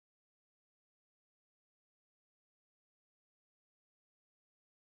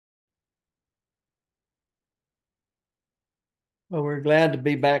Well, we're glad to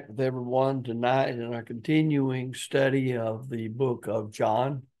be back with everyone tonight in our continuing study of the book of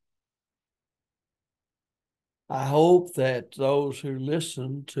John. I hope that those who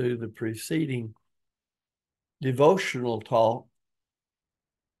listened to the preceding devotional talk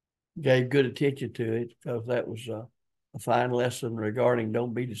gave good attention to it, because that was a fine lesson regarding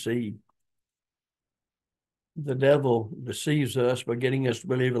don't be deceived. The devil deceives us by getting us to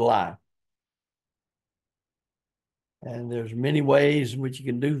believe a lie. And there's many ways in which you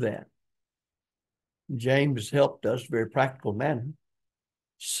can do that. James helped us, very practical manner,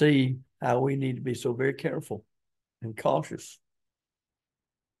 see how we need to be so very careful and cautious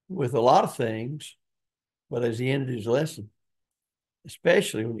with a lot of things, but as he ended his lesson,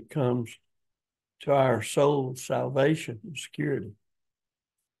 especially when it comes to our soul salvation and security.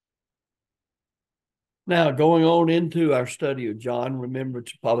 Now, going on into our study of John, remember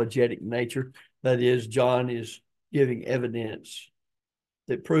its apologetic nature. That is, John is giving evidence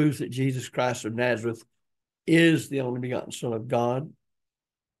that proves that Jesus Christ of Nazareth is the only begotten Son of God.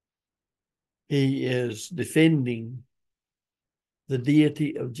 He is defending the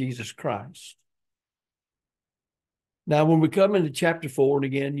deity of Jesus Christ. Now, when we come into chapter 4, and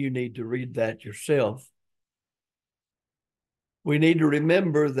again, you need to read that yourself, we need to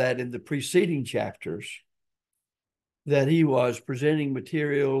remember that in the preceding chapters, that he was presenting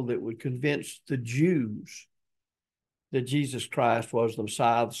material that would convince the Jews that Jesus Christ was the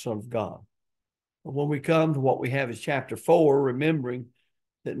Messiah, the Son of God. But when we come to what we have as chapter 4, remembering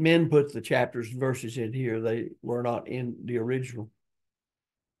that men put the chapters and verses in here, they were not in the original,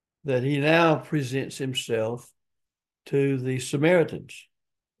 that he now presents himself to the Samaritans.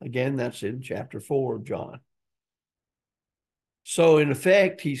 Again, that's in chapter 4 of John. So in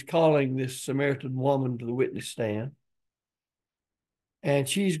effect, he's calling this Samaritan woman to the witness stand, and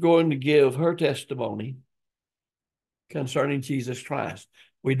she's going to give her testimony concerning Jesus Christ.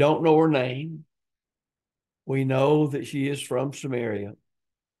 We don't know her name. We know that she is from Samaria.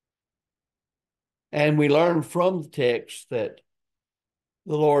 And we learn from the text that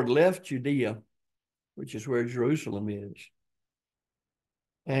the Lord left Judea, which is where Jerusalem is,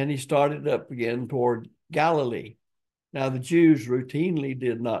 and he started up again toward Galilee. Now, the Jews routinely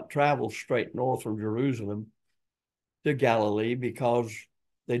did not travel straight north from Jerusalem to Galilee because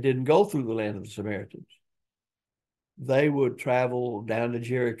they didn't go through the land of the Samaritans. They would travel down to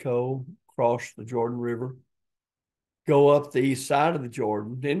Jericho, cross the Jordan River, go up the east side of the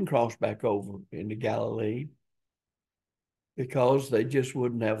Jordan, then cross back over into Galilee, because they just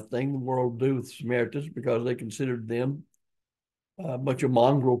wouldn't have a thing in the world to do with the Samaritans, because they considered them a bunch of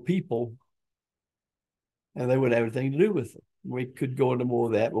mongrel people, and they wouldn't have anything to do with them. We could go into more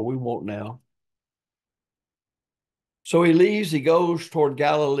of that, but we won't now. So he leaves, he goes toward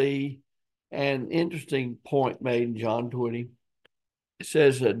Galilee, and interesting point made in John 20. It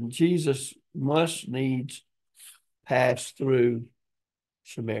says that Jesus must needs pass through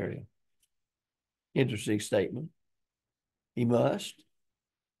Samaria. Interesting statement. He must.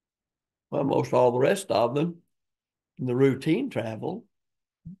 Well, most all the rest of them in the routine travel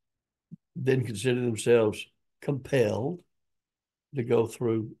didn't consider themselves compelled to go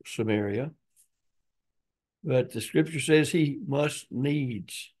through Samaria. But the scripture says he must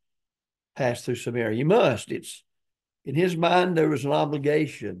needs pass through Samaria. He must. It's in his mind, there was an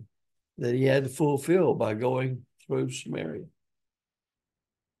obligation that he had to fulfill by going through Samaria.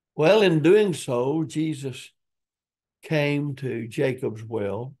 Well, in doing so, Jesus came to Jacob's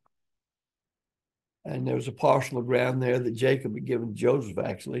well, and there was a parcel of ground there that Jacob had given to Joseph,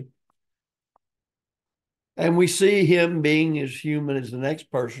 actually. And we see him being as human as the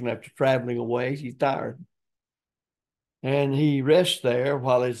next person after traveling away. He's tired. And he rests there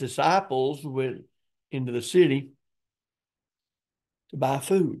while his disciples went into the city to buy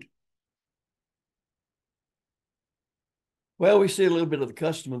food. Well, we see a little bit of the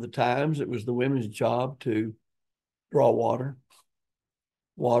custom of the times. It was the women's job to draw water.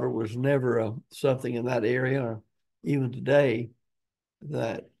 Water was never something in that area, or even today,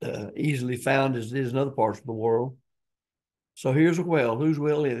 that easily found as it is in other parts of the world. So here's a well. Whose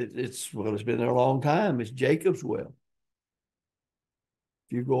well is it? It's been there a long time. It's Jacob's well.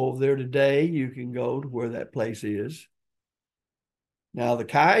 If you go over there today, you can go to where that place is. Now, the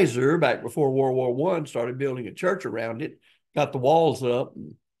Kaiser, back before World War I, started building a church around it, got the walls up,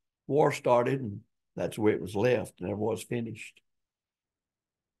 and war started, and that's the way it was left, never was finished.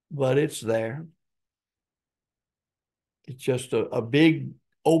 But it's there. It's just a big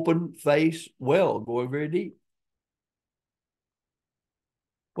open face well going very deep.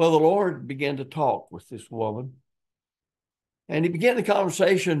 Well, the Lord began to talk with this woman, and he began the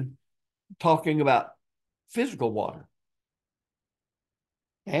conversation talking about physical water.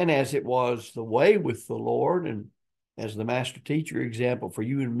 And as it was the way with the Lord, and as the master teacher example for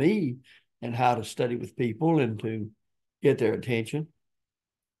you and me, and how to study with people and to get their attention,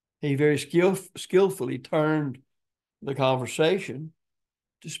 he very skillfully turned the conversation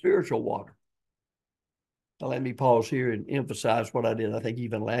to spiritual water. Now, let me pause here and emphasize what I did, I think,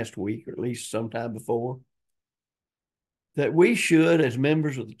 even last week, or at least sometime before, that we should, as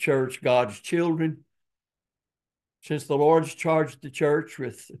members of the church, God's children, since the Lord's charged the church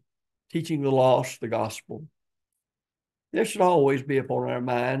with teaching the lost the gospel, there should always be upon our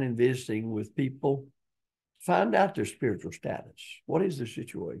mind in visiting with people, find out their spiritual status. What is their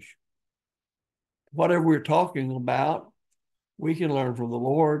situation? Whatever we're talking about, we can learn from the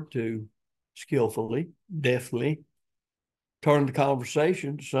Lord to skillfully, deftly turn the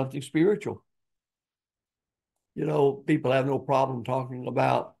conversation to something spiritual. You know, people have no problem talking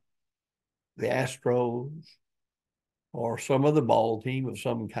about the Astros or some other ball team of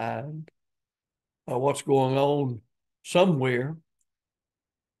some kind, or what's going on somewhere.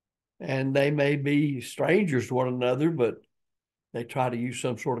 And they may be strangers to one another, but they try to use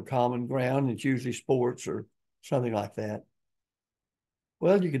some sort of common ground. It's usually sports or something like that.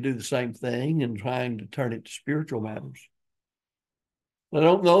 Well, you could do the same thing in trying to turn it to spiritual matters. I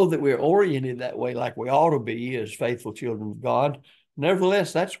don't know that we're oriented that way like we ought to be as faithful children of God.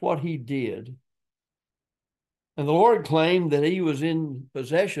 Nevertheless, that's what he did. And the Lord claimed that he was in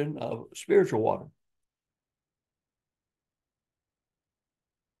possession of spiritual water.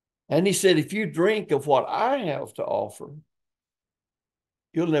 And he said, if you drink of what I have to offer,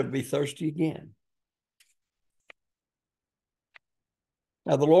 you'll never be thirsty again.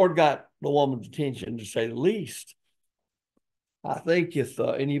 Now, the Lord got the woman's attention, to say the least. I think if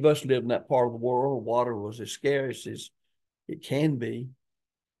any of us lived in that part of the world, water was as scarce as it can be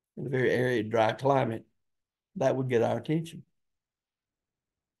in a very arid, dry climate, that would get our attention.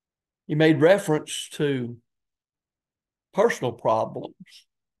 He made reference to personal problems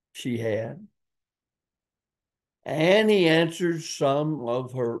she had, and he answered some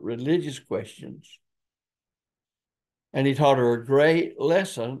of her religious questions. And he taught her a great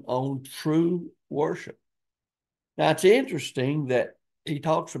lesson on true worship. Now, it's interesting that he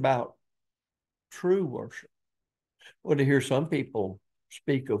talks about true worship. Well, to hear some people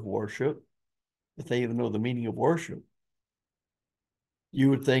speak of worship, if they even know the meaning of worship, you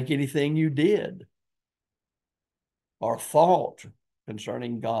would think anything you did or thought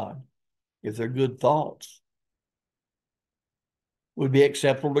concerning God, if they're good thoughts, would be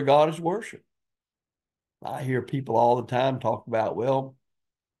acceptable to God as worship. I hear people all the time talk about, well,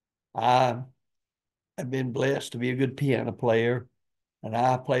 I have been blessed to be a good piano player, and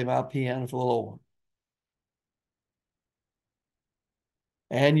I play my piano for the Lord.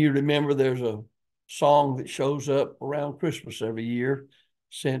 And you remember there's a song that shows up around Christmas every year,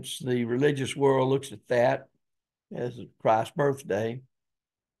 since the religious world looks at that as Christ's birthday.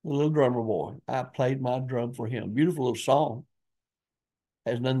 The little drummer boy, I played my drum for him. Beautiful little song.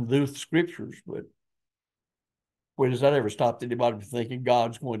 Has nothing to do with the scriptures, but where does that ever stop anybody from thinking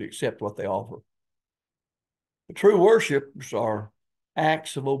God's going to accept what they offer? The true worships are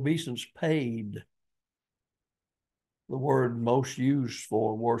acts of obeisance paid. The word most used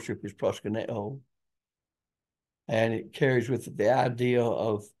for worship is proskuneo, and it carries with it the idea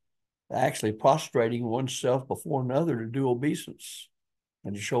of actually prostrating oneself before another to do obeisance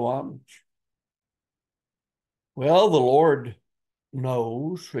and to show homage. Well, the Lord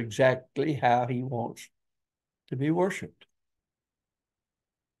knows exactly how he wants to be worshiped.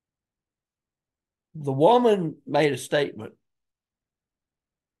 The woman made a statement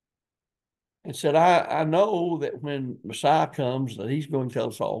and said, I know that when Messiah comes, that he's going to tell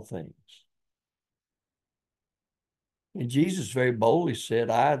us all things. And Jesus very boldly said,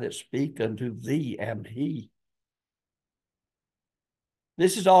 I that speak unto thee am he.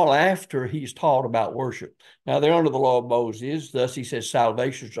 This is all after he's taught about worship. Now, they're under the law of Moses. Thus, he says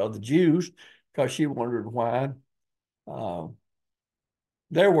salvation's of the Jews, because she wondered why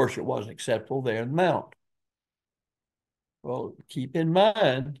their worship wasn't acceptable there in the mount. Well, keep in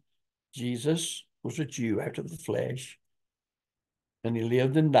mind, Jesus was a Jew after the flesh, and he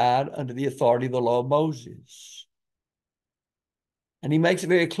lived and died under the authority of the law of Moses. And he makes it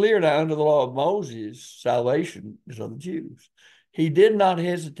very clear now, under the law of Moses, salvation is of the Jews. He did not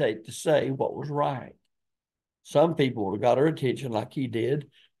hesitate to say what was right. Some people would have got her attention like he did,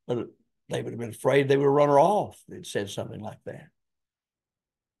 but they would have been afraid they would run her off. They'd said something like that.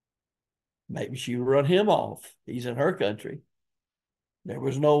 Maybe she would run him off. He's in her country. There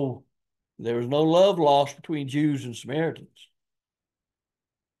was no love lost between Jews and Samaritans.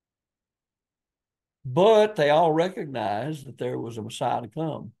 But they all recognized that there was a Messiah to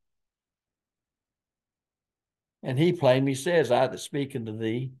come. And he plainly says, I that speak unto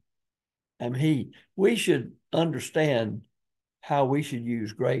thee am he. We should understand how we should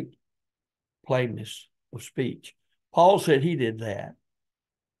use great plainness of speech. Paul said he did that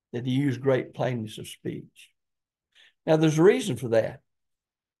he used great plainness of speech. Now, there's a reason for that.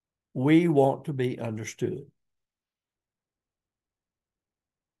 We want to be understood.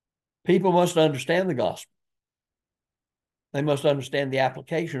 People must understand the gospel. They must understand the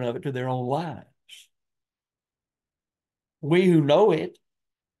application of it to their own lives. We who know it,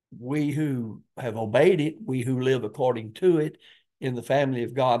 we who have obeyed it, we who live according to it in the family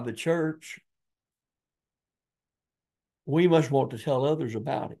of God, the church, we must want to tell others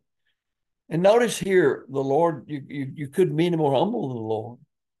about it. And notice here, the Lord, you couldn't be any more humble than the Lord.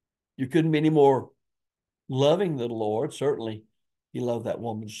 You couldn't be any more loving than the Lord. Certainly, he loved that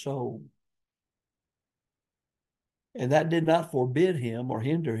woman's soul. And that did not forbid him or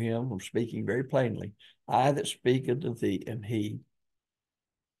hinder him from speaking very plainly. I that speak unto thee am he.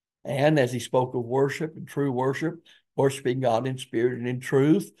 And as he spoke of worship and true worship, worshiping God in spirit and in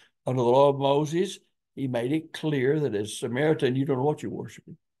truth, under the law of Moses, he made it clear that as Samaritan, you don't know what you're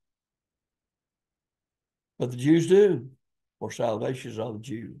worshiping. But the Jews do, for salvation is of the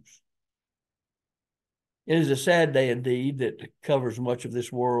Jews. It is a sad day indeed that covers much of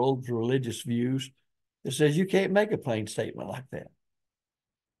this world's religious views. It says you can't make a plain statement like that.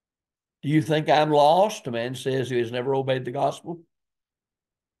 Do you think I'm lost? A man says who has never obeyed the gospel.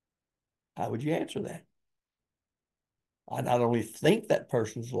 How would you answer that? I not only think that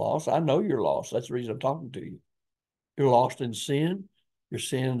person's lost, I know you're lost. That's the reason I'm talking to you. You're lost in sin. Your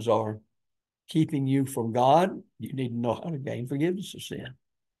sins are keeping you from God. You need to know how to gain forgiveness of sin.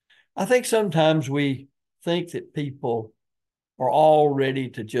 I think sometimes we think that people are all ready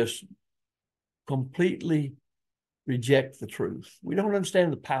to just completely reject the truth. We don't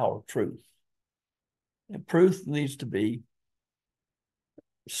understand the power of truth. And truth needs to be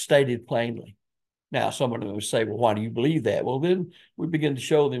stated plainly. Now, someone will say, well, why do you believe that? Well, then we begin to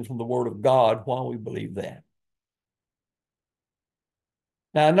show them from the Word of God why we believe that.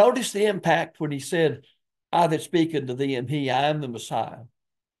 Now, notice the impact when he said, I that speak unto thee am he, I am the Messiah.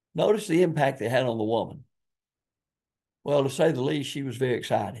 Notice the impact it had on the woman. Well, to say the least, she was very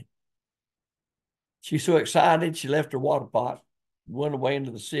excited. She's so excited, she left her water pot, went away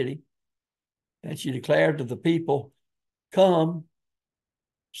into the city, and she declared to the people, come,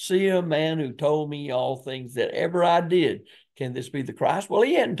 see a man who told me all things that ever I did. Can this be the Christ? Well,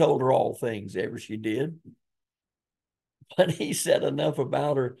 he hadn't told her all things ever she did, but he said enough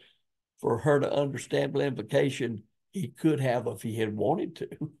about her for her to understand the implication he could have if he had wanted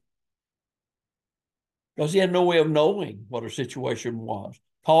to. Because he had no way of knowing what her situation was.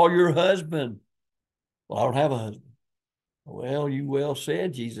 Call your husband. Well, I don't have a husband. Well, you well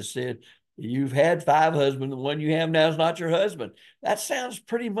said. Jesus said, you've had 5 husbands. The one you have now is not your husband. That sounds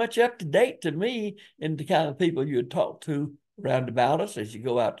pretty much up to date to me and the kind of people you would talk to around about us as you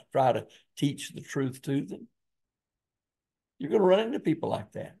go out to try to teach the truth to them. You're going to run into people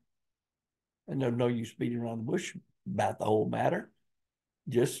like that. And there's no use beating around the bush about the whole matter.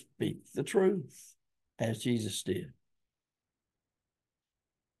 Just speak the truth as Jesus did.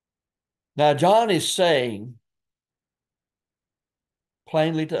 Now, John is saying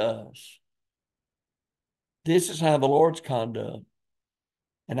plainly to us, this is how the Lord's conduct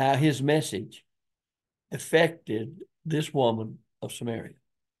and how his message affected this woman of Samaria.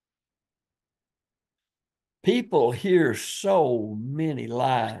 People hear so many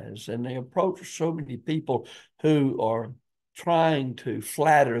lies and they approach so many people who are trying to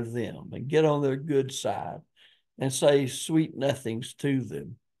flatter them and get on their good side and say sweet nothings to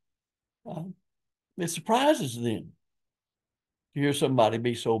them. It surprises them to hear somebody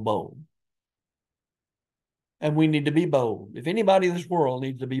be so bold. And we need to be bold. If anybody in this world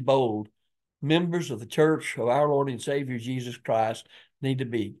needs to be bold, members of the church of our Lord and Savior Jesus Christ need to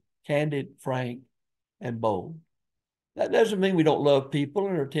be candid, frank, and bold. That doesn't mean we don't love people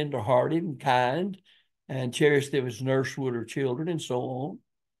and are tender-hearted and kind and cherish them as nurse would her children and so on.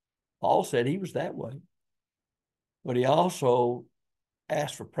 Paul said he was that way. But he also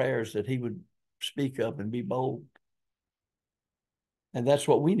asked for prayers that he would speak up and be bold. And that's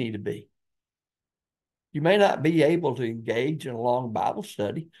what we need to be. You may not be able to engage in a long Bible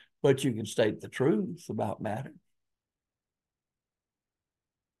study, but you can state the truth about matters.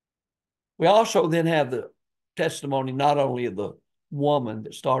 We also then have the testimony not only of the woman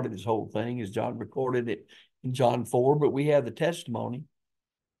that started this whole thing, as John recorded it in John 4, but we have the testimony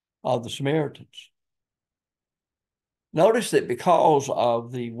of the Samaritans. Notice that because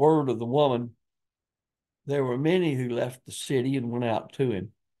of the word of the woman, there were many who left the city and went out to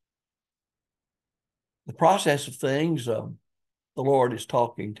him. The process of things, the Lord is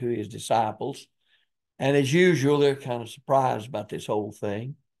talking to his disciples, and as usual, they're kind of surprised about this whole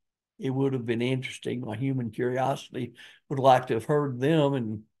thing. It would have been interesting. My human curiosity would like to have heard them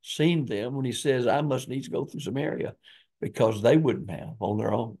and seen them when he says, I must needs go through Samaria, because they wouldn't have on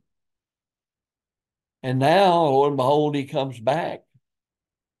their own. And now, lo and behold, he comes back,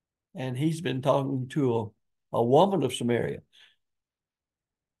 and he's been talking to a woman of Samaria.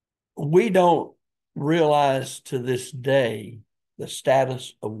 We don't realize to this day the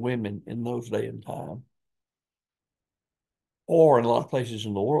status of women in those days and time, or in a lot of places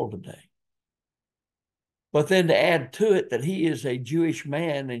in the world today. But then to add to it that he is a Jewish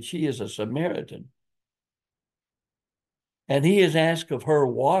man and she is a Samaritan, and he has asked of her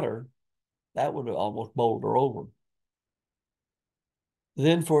water, that would have almost bowled her over.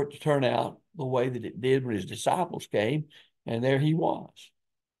 Then for it to turn out the way that it did when his disciples came, and there he was.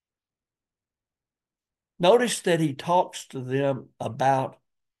 Notice that he talks to them about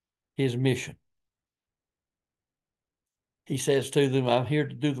his mission. He says to them, I'm here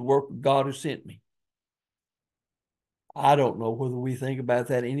to do the work of God who sent me. I don't know whether we think about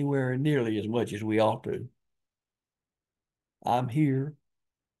that anywhere nearly as much as we ought to. I'm here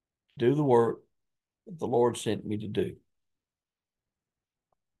to do the work that the Lord sent me to do.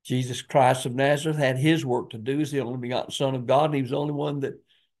 Jesus Christ of Nazareth had his work to do. He's the only begotten Son of God, and he was the only one that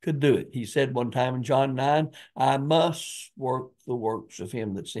could do it. He said one time in John 9, I must work the works of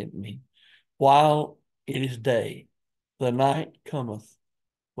him that sent me while it is day. The night cometh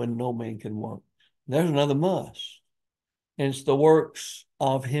when no man can work. There's another must. And it's the works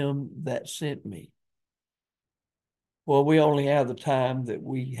of him that sent me. Well, we only have the time that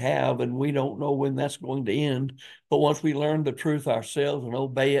we have, and we don't know when that's going to end. But once we learn the truth ourselves and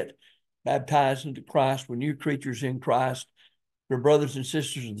obey it, baptized into Christ, we're new creatures in Christ. We're brothers and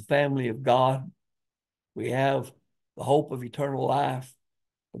sisters of the family of God. We have the hope of eternal life.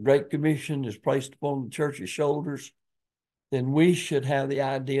 The Great Commission is placed upon the church's shoulders. Then we should have the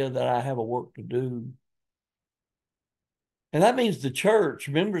idea that I have a work to do. And that means the church,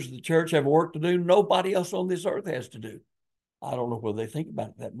 members of the church, have a work to do nobody else on this earth has to do. I don't know whether they think about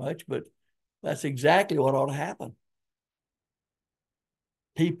it that much, but that's exactly what ought to happen.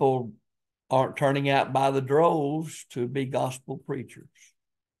 People aren't turning out by the droves to be gospel preachers.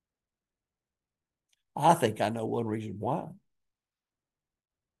 I think I know one reason why.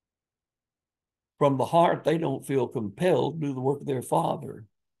 From the heart, they don't feel compelled to do the work of their Father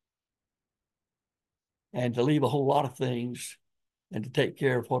and to leave a whole lot of things and to take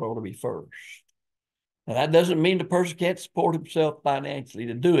care of what ought to be first. Now, that doesn't mean the person can't support himself financially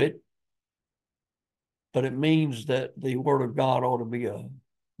to do it, but it means that the Word of God ought to be a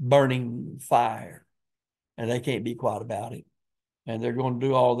burning fire, and they can't be quiet about it. And they're going to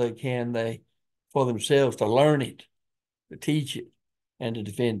do all they can for themselves to learn it, to teach it, and to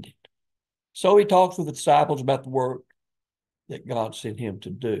defend it. So he talks with the disciples about the work that God sent him to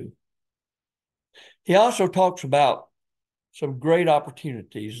do. He also talks about some great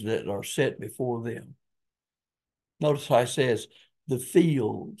opportunities that are set before them. Notice how he says, the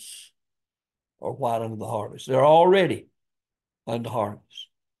fields are white unto the harvest. They're already unto harvest.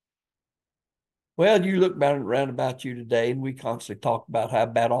 Well, you look around about you today, and we constantly talk about how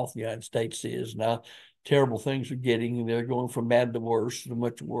bad off the United States is, and how terrible things are getting, and they're going from bad to worse to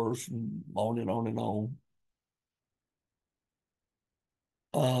much worse, and on and on and on.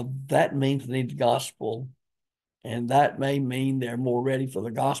 That means they need the gospel, and that may mean they're more ready for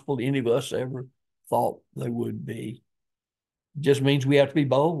the gospel than any of us ever thought they would be. It just means we have to be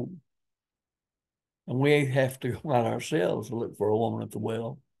bold, and we have to go out ourselves to look for a woman at the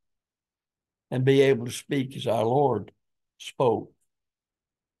well and be able to speak as our Lord spoke.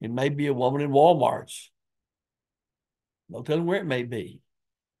 It may be a woman in Walmart's. No telling where it may be.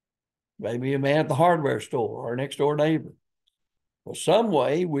 Maybe a man at the hardware store or a next door neighbor. Well, some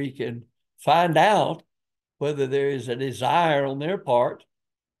way we can find out whether there is a desire on their part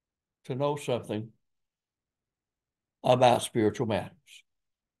to know something about spiritual matters.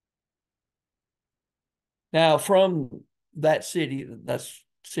 Now, from that city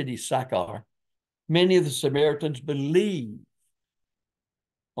Sychar, many of the Samaritans believed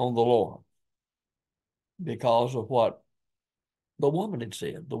on the Lord because of what the woman had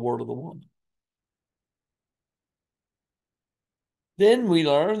said, the word of the woman. Then we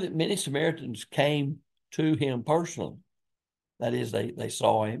learn that many Samaritans came to him personally. That is, they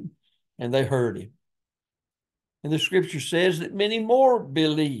saw him and they heard him. And the scripture says that many more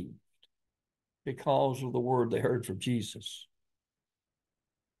believed because of the word they heard from Jesus.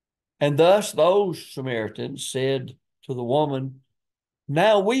 And thus those Samaritans said to the woman,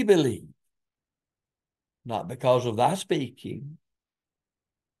 now we believe, not because of thy speaking,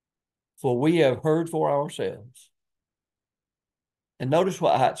 for we have heard for ourselves. And notice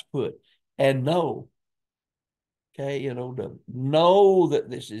what it's put, and know, K-N-O-W, know that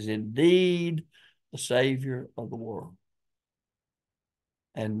this is indeed the Savior of the world.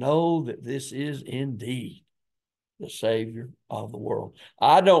 And know that this is indeed the Savior of the world.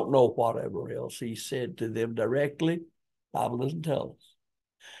 I don't know whatever else he said to them directly. The Bible doesn't tell us.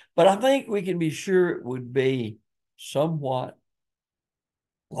 But I think we can be sure it would be somewhat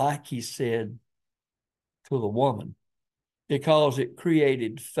like he said to the woman, because it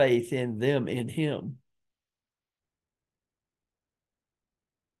created faith in them, in him.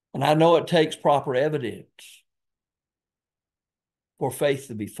 And I know it takes proper evidence for faith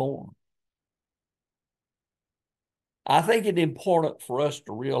to be formed. I think it's important for us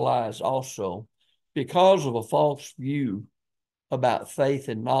to realize also, because of a false view about faith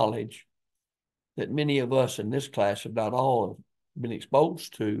and knowledge that many of us in this class, if not all, have been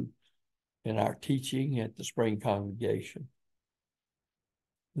exposed to in our teaching at the Spring Congregation,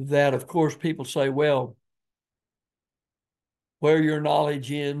 that of course people say, well, where your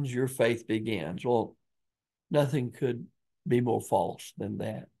knowledge ends, your faith begins. Well, nothing could be more false than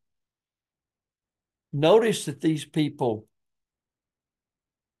that. Notice that these people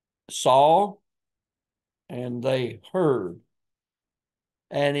saw and they heard.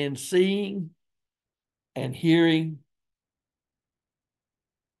 And in seeing and hearing,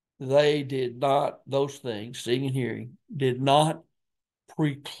 they did not, those things, seeing and hearing, did not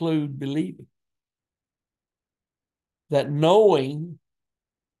preclude believing. That knowing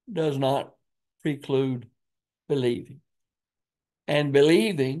does not preclude believing. And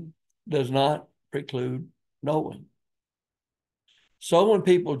believing does not preclude knowing. So when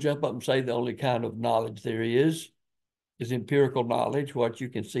people jump up and say the only kind of knowledge there is empirical knowledge, what you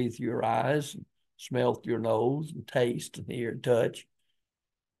can see through your eyes, and smell through your nose, and taste and hear and touch,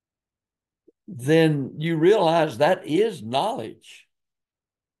 then you realize that is knowledge.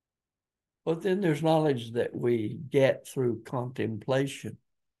 But then there's knowledge that we get through contemplation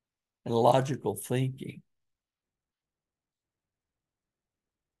and logical thinking.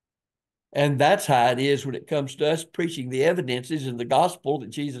 And that's how it is when it comes to us preaching the evidences in the gospel that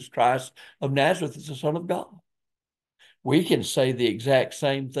Jesus Christ of Nazareth is the Son of God. We can say the exact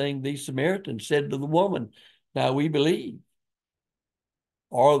same thing these Samaritans said to the woman, now we believe.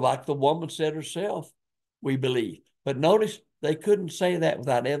 Or like the woman said herself, we believe. But notice they couldn't say that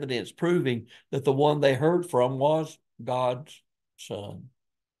without evidence proving that the one they heard from was God's Son.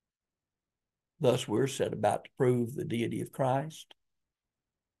 Thus, we're set about to prove the deity of Christ,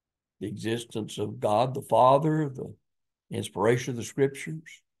 the existence of God the Father, the inspiration of the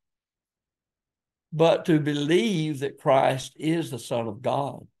Scriptures. But to believe that Christ is the Son of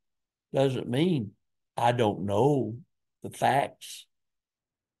God doesn't mean I don't know the facts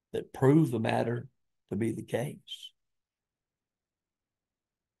that prove the matter to be the case.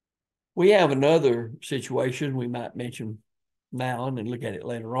 We have another situation we might mention now and then look at it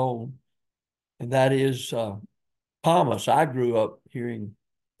later on, and that is Thomas. I grew up hearing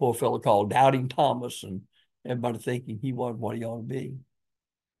a poor fellow called Doubting Thomas, and everybody thinking he wasn't what he ought to be.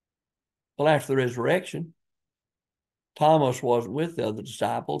 Well, after the resurrection, Thomas wasn't with the other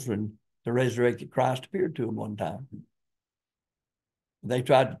disciples when the resurrected Christ appeared to him one time. They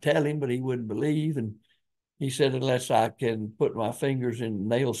tried to tell him, but he wouldn't believe. And he said, unless I can put my fingers in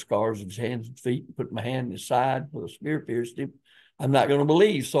nail scars of his hands and feet and put my hand in his side with a spear pierced him, I'm not going to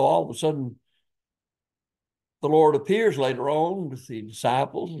believe. So all of a sudden, the Lord appears later on with the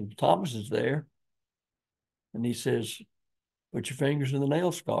disciples, and Thomas is there. And he says, put your fingers in the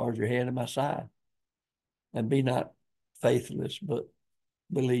nail scars, your hand in my side, and be not faithless, but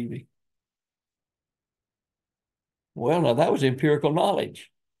believing. Well, now that was empirical knowledge.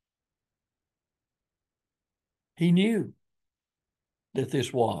 He knew that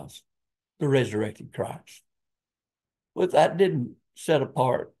this was the resurrected Christ. But that didn't set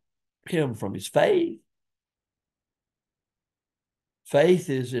apart him from his faith. Faith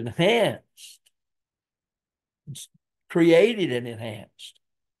is enhanced. It's created and enhanced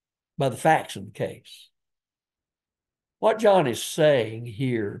by the facts of the case. What John is saying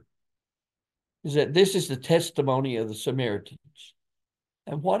here is that this is the testimony of the Samaritans.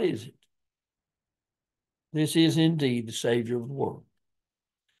 And what is it? This is indeed the Savior of the world.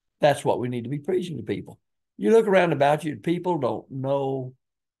 That's what we need to be preaching to people. You look around about you, people don't know.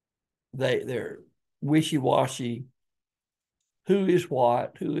 They're wishy-washy. Who is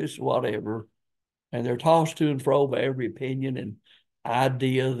what? Who is whatever? And they're tossed to and fro by every opinion and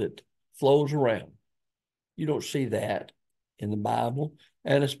idea that flows around. You don't see that in the Bible,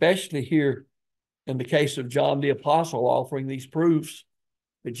 and especially here in the case of John the Apostle offering these proofs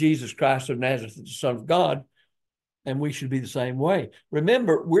that Jesus Christ of Nazareth is the Son of God, and we should be the same way.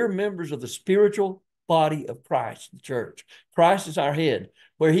 Remember, we're members of the spiritual body of Christ, the church. Christ is our head.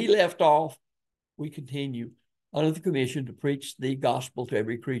 Where he left off, we continue under the commission to preach the gospel to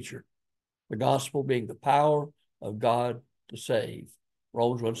every creature. The gospel being the power of God to save.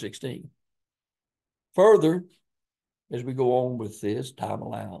 Romans 1:16. Further, as we go on with this, time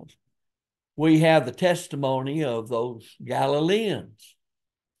allows, we have the testimony of those Galileans.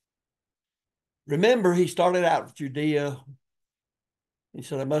 Remember, he started out with Judea. He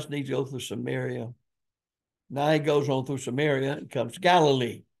said, I must needs go through Samaria. Now he goes on through Samaria and comes to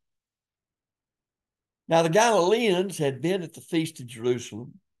Galilee. Now the Galileans had been at the feast of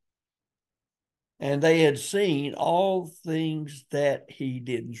Jerusalem, and they had seen all things that he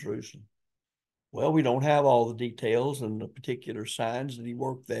did in Jerusalem. Well, we don't have all the details and the particular signs that he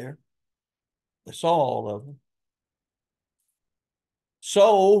worked there. They saw all of them.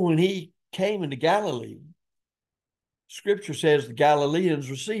 So when he came into Galilee, Scripture says the Galileans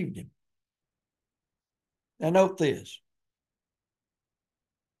received him. Now note this.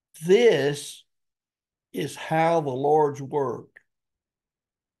 This is how the Lord's work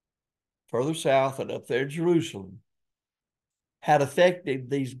further south and up there in Jerusalem had affected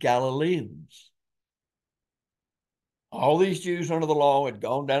these Galileans. All these Jews under the law had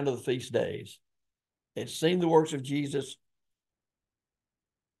gone down to the feast days, had seen the works of Jesus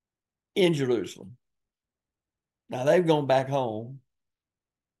in Jerusalem. Now they've gone back home.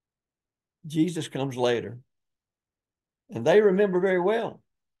 Jesus comes later, and they remember very well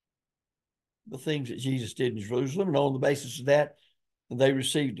the things that Jesus did in Jerusalem, and on the basis of that, they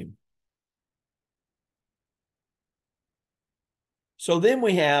received him. So then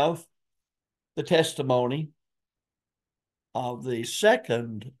we have the testimony of the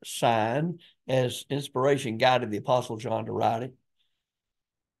second sign as inspiration guided the Apostle John to write it.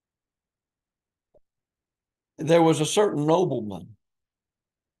 There was a certain nobleman,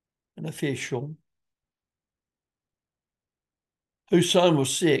 an official, whose son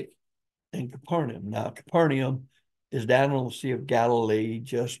was sick in Capernaum. Now, Capernaum is down on the Sea of Galilee,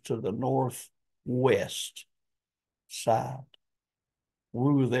 just to the northwest side.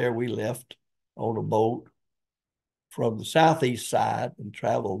 When we were there, we left on a boat from the southeast side and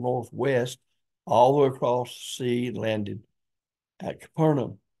traveled northwest all the way across the sea and landed at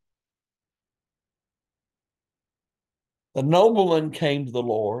Capernaum. The nobleman came to the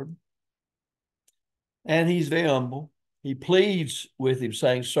Lord, and he's very humble. He pleads with him,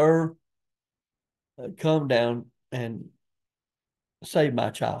 saying, Sir, come down and save my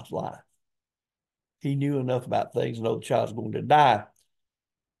child's life. He knew enough about things to know the child's going to die.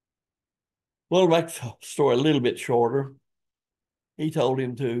 Well, to make the story a little bit shorter, he told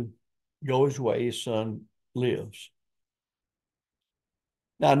him to go his way. His son lives.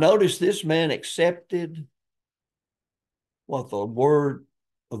 Now, notice this man accepted what the word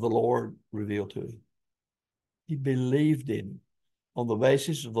of the Lord revealed to him. He believed in him on the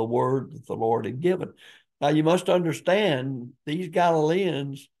basis of the word that the Lord had given. Now, you must understand, these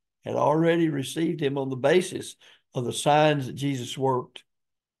Galileans had already received him on the basis of the signs that Jesus worked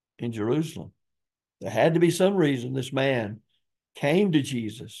in Jerusalem. There had to be some reason this man came to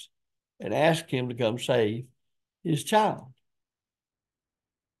Jesus and asked him to come save his child.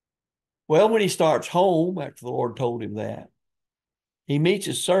 Well, when he starts home, after the Lord told him that, he meets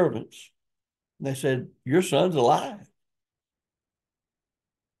his servants, and they said, your son's alive.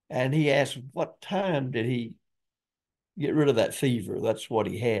 And he asked, what time did he get rid of that fever? That's what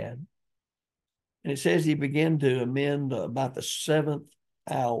he had. And it says he began to amend about the 7th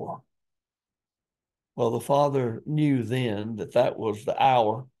hour. Well, the Father knew then that that was the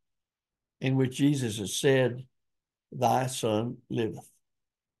hour in which Jesus had said, thy son liveth.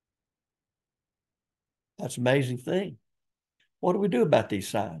 That's an amazing thing. What do we do about these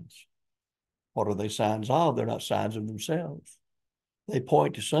signs? What are they signs of? They're not signs of themselves. They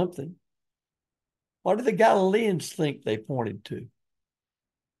point to something. What do the Galileans think they pointed to?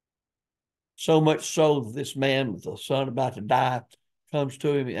 So much so that this man with a son about to die comes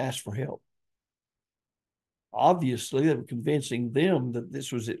to him and asks for help. Obviously, they were convincing them that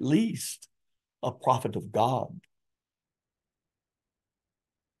this was at least a prophet of God.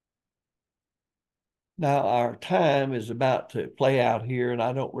 Now, our time is about to play out here, and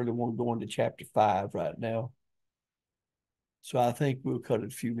I don't really want to go into chapter 5 right now. So I think we'll cut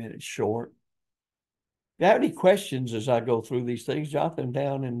it a few minutes short. If you have any questions as I go through these things, jot them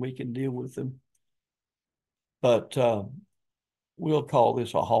down and we can deal with them. But we'll call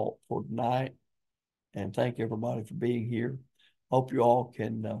this a halt for tonight. And thank everybody for being here. Hope you all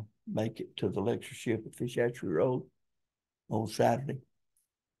can make it to the lectureship at Fish Hatchery Road on Saturday.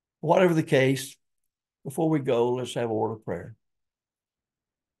 Whatever the case, before we go, let's have a word of prayer.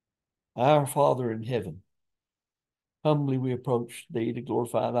 Our Father in heaven, humbly we approach thee to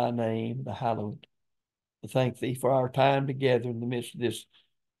glorify thy name, the hallowed, to thank thee for our time together in the midst of this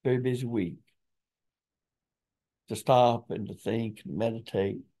very busy week, to stop and to think and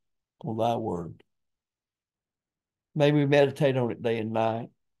meditate on thy word. May we meditate on it day and night.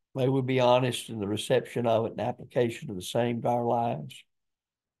 May we be honest in the reception of it and application of the same to our lives.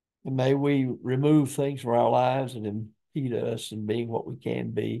 And may we remove things from our lives that impede us in being what we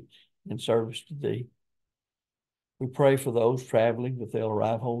can be in service to thee. We pray for those traveling that they'll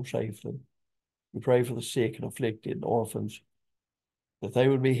arrive home safely. We pray for the sick and afflicted and orphans, that they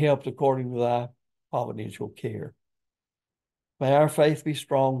would be helped according to thy providential care. May our faith be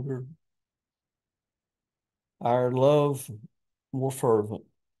stronger, our love more fervent.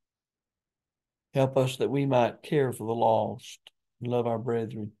 Help us that we might care for the lost and love our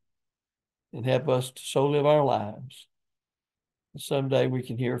brethren, and help us to so live our lives. And someday we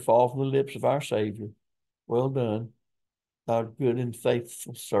can hear fall from the lips of our Savior, well done, thou good and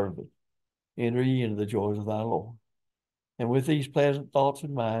faithful servant. Enter ye into the joys of thy Lord. And with these pleasant thoughts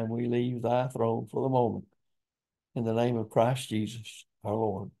in mind, we leave thy throne for the moment. In the name of Christ Jesus, our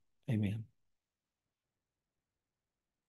Lord. Amen.